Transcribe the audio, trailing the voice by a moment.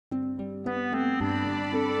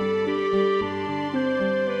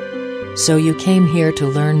So you came here to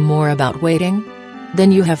learn more about weighting?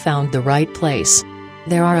 Then you have found the right place.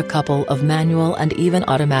 There are a couple of manual and even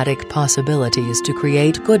automatic possibilities to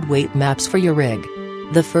create good weight maps for your rig.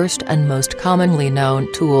 The first and most commonly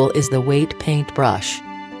known tool is the weight paintbrush.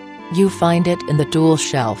 You find it in the tool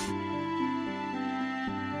shelf.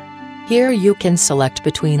 Here you can select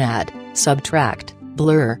between add, subtract,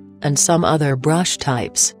 blur, and some other brush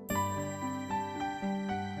types.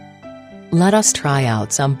 Let us try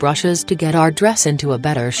out some brushes to get our dress into a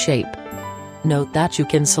better shape. Note that you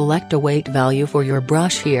can select a weight value for your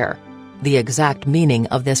brush here. The exact meaning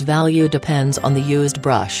of this value depends on the used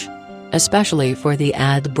brush. Especially for the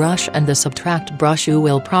add brush and the subtract brush, you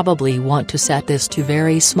will probably want to set this to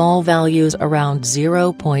very small values around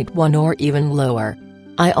 0.1 or even lower.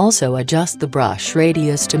 I also adjust the brush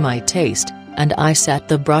radius to my taste, and I set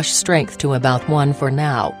the brush strength to about 1 for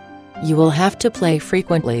now. You will have to play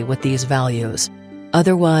frequently with these values.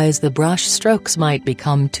 Otherwise the brush strokes might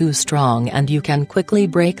become too strong and you can quickly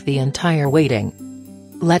break the entire weighting.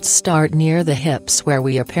 Let's start near the hips where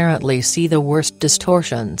we apparently see the worst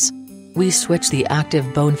distortions. We switch the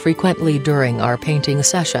active bone frequently during our painting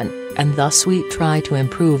session, and thus we try to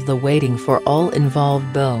improve the weighting for all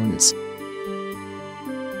involved bones.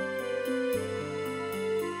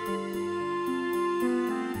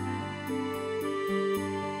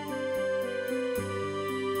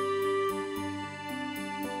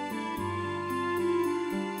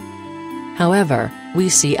 However, we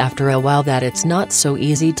see after a while that it's not so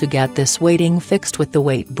easy to get this weighting fixed with the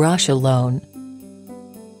weight brush alone.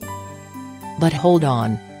 But hold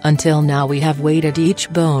on, until now we have weighted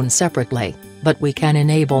each bone separately, but we can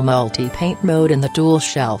enable multi-paint mode in the tool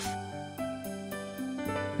shelf.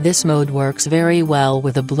 This mode works very well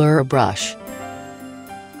with a blur brush.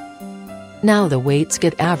 Now the weights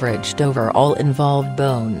get averaged over all involved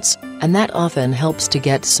bones, and that often helps to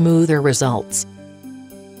get smoother results.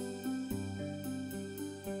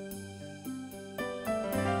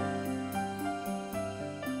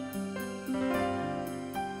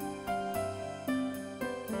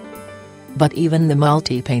 But even the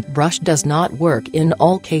multi-paint brush does not work in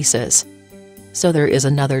all cases. So there is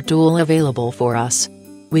another tool available for us.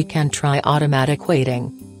 We can try automatic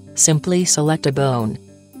weighting. Simply select a bone.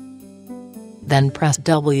 Then press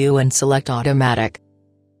W and select automatic.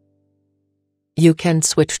 You can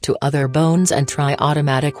switch to other bones and try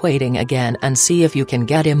automatic weighting again and see if you can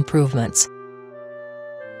get improvements.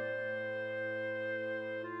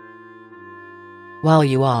 While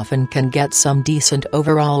you often can get some decent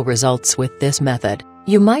overall results with this method,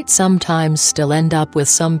 you might sometimes still end up with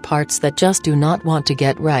some parts that just do not want to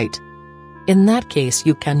get right. In that case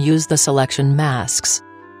you can use the selection masks.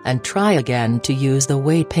 And try again to use the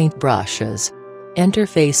weight paint brushes. Enter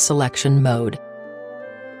face selection mode.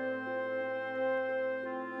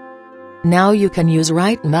 Now you can use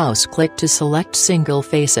right mouse click to select single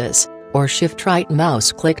faces, or shift right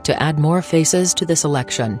mouse click to add more faces to the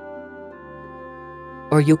selection.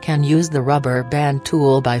 Or you can use the rubber band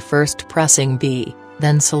tool by first pressing B,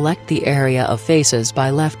 then select the area of faces by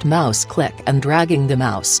left mouse click and dragging the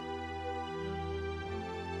mouse.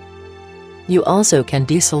 You also can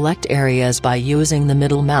deselect areas by using the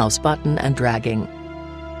middle mouse button and dragging.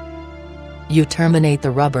 You terminate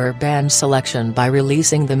the rubber band selection by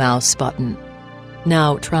releasing the mouse button.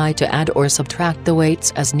 Now try to add or subtract the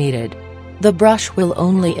weights as needed. The brush will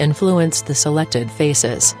only influence the selected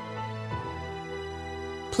faces.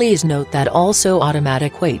 Please note that also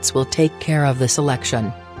automatic weights will take care of the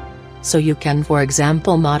selection. So you can, for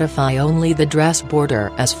example, modify only the dress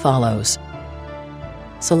border as follows.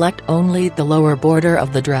 Select only the lower border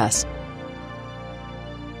of the dress.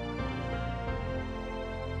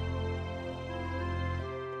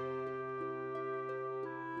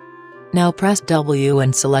 Now press W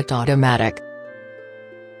and select automatic.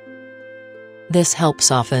 This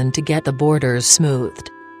helps often to get the borders smoothed.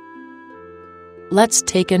 Let's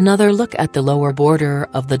take another look at the lower border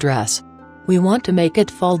of the dress. We want to make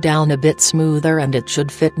it fall down a bit smoother and it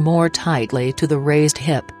should fit more tightly to the raised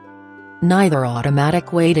hip. Neither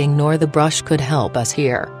automatic weighting nor the brush could help us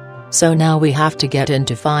here. So now we have to get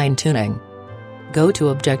into fine-tuning. Go to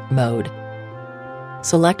Object Mode.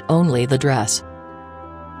 Select only the dress.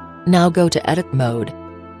 Now go to Edit Mode.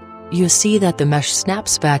 You see that the mesh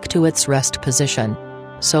snaps back to its rest position.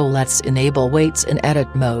 So let's enable weights in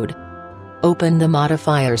Edit Mode. Open the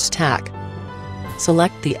Modifiers tab.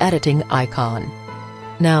 Select the editing icon.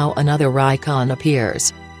 Now another icon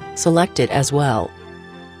appears. Select it as well.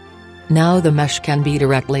 Now the mesh can be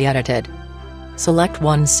directly edited. Select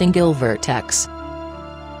one single vertex.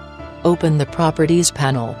 Open the Properties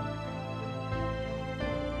panel.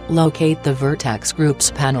 Locate the Vertex Groups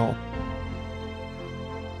panel.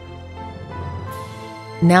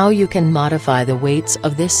 Now you can modify the weights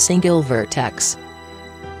of this single vertex.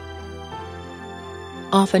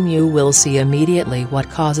 Often you will see immediately what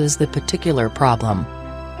causes the particular problem.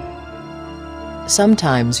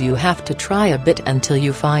 Sometimes you have to try a bit until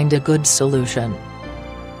you find a good solution.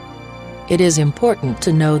 It is important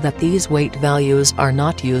to know that these weight values are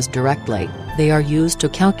not used directly, they are used to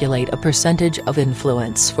calculate a percentage of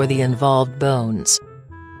influence for the involved bones.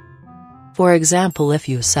 For example, if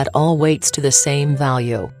you set all weights to the same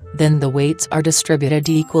value, then the weights are distributed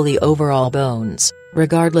equally over all bones,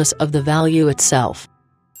 regardless of the value itself.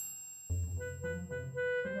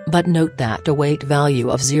 But note that a weight value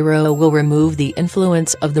of 0 will remove the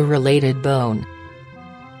influence of the related bone.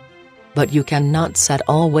 But you cannot set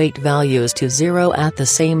all weight values to 0 at the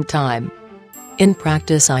same time. In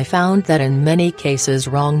practice, I found that in many cases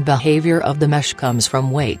wrong behavior of the mesh comes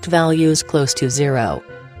from weight values close to 0.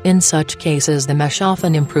 In such cases the mesh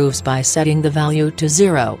often improves by setting the value to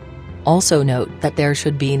 0. Also note that there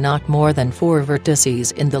should be not more than 4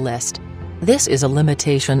 vertices in the list. This is a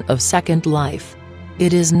limitation of Second Life.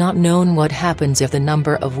 It is not known what happens if the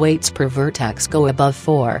number of weights per vertex go above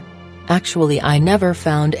 4. Actually, I never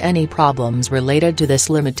found any problems related to this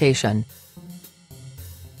limitation.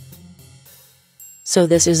 So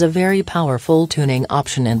this is a very powerful tuning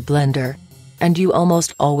option in Blender. And you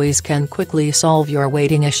almost always can quickly solve your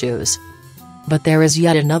weighting issues. But there is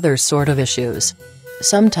yet another sort of issues.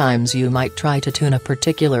 Sometimes you might try to tune a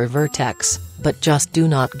particular vertex, but just do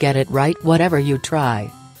not get it right whatever you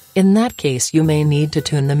try. In that case you may need to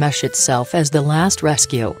tune the mesh itself as the last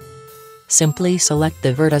rescue. Simply select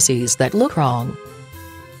the vertices that look wrong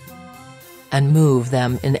and move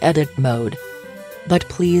them in edit mode. But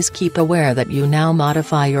please keep aware that you now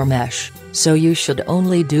modify your mesh, so you should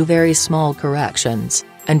only do very small corrections,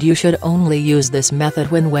 and you should only use this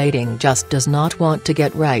method when weighting just does not want to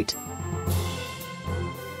get right.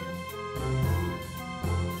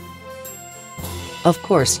 Of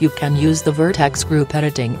course, you can use the vertex group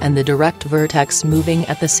editing and the direct vertex moving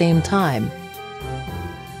at the same time.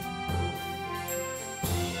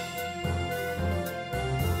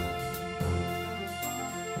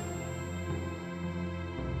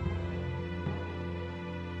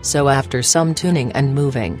 So after some tuning and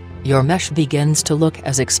moving, your mesh begins to look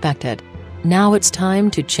as expected. Now it's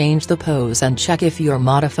time to change the pose and check if your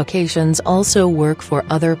modifications also work for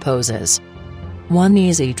other poses. One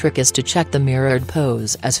easy trick is to check the mirrored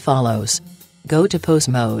pose as follows. Go to Pose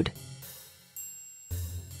Mode.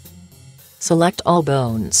 Select all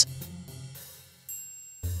bones.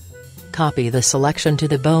 Copy the selection to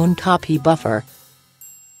the Bone Copy buffer.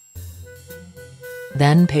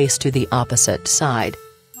 Then paste to the opposite side.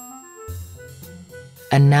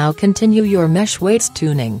 And now continue your mesh weights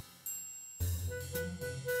tuning.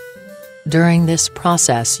 During this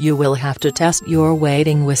process you will have to test your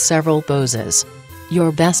weighting with several poses.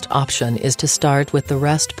 Your best option is to start with the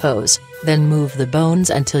rest pose, then move the bones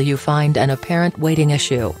until you find an apparent weighting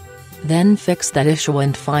issue. Then fix that issue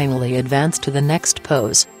and finally advance to the next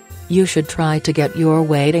pose. You should try to get your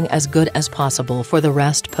weighting as good as possible for the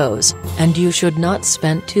rest pose, and you should not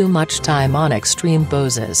spend too much time on extreme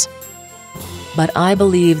poses. But I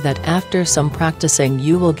believe that after some practicing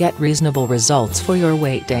you will get reasonable results for your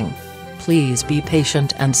weighting. Please be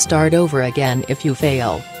patient and start over again if you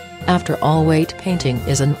fail. After all, weight painting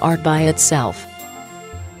is an art by itself.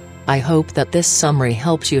 I hope that this summary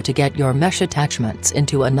helps you to get your mesh attachments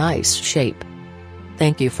into a nice shape.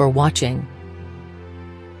 Thank you for watching.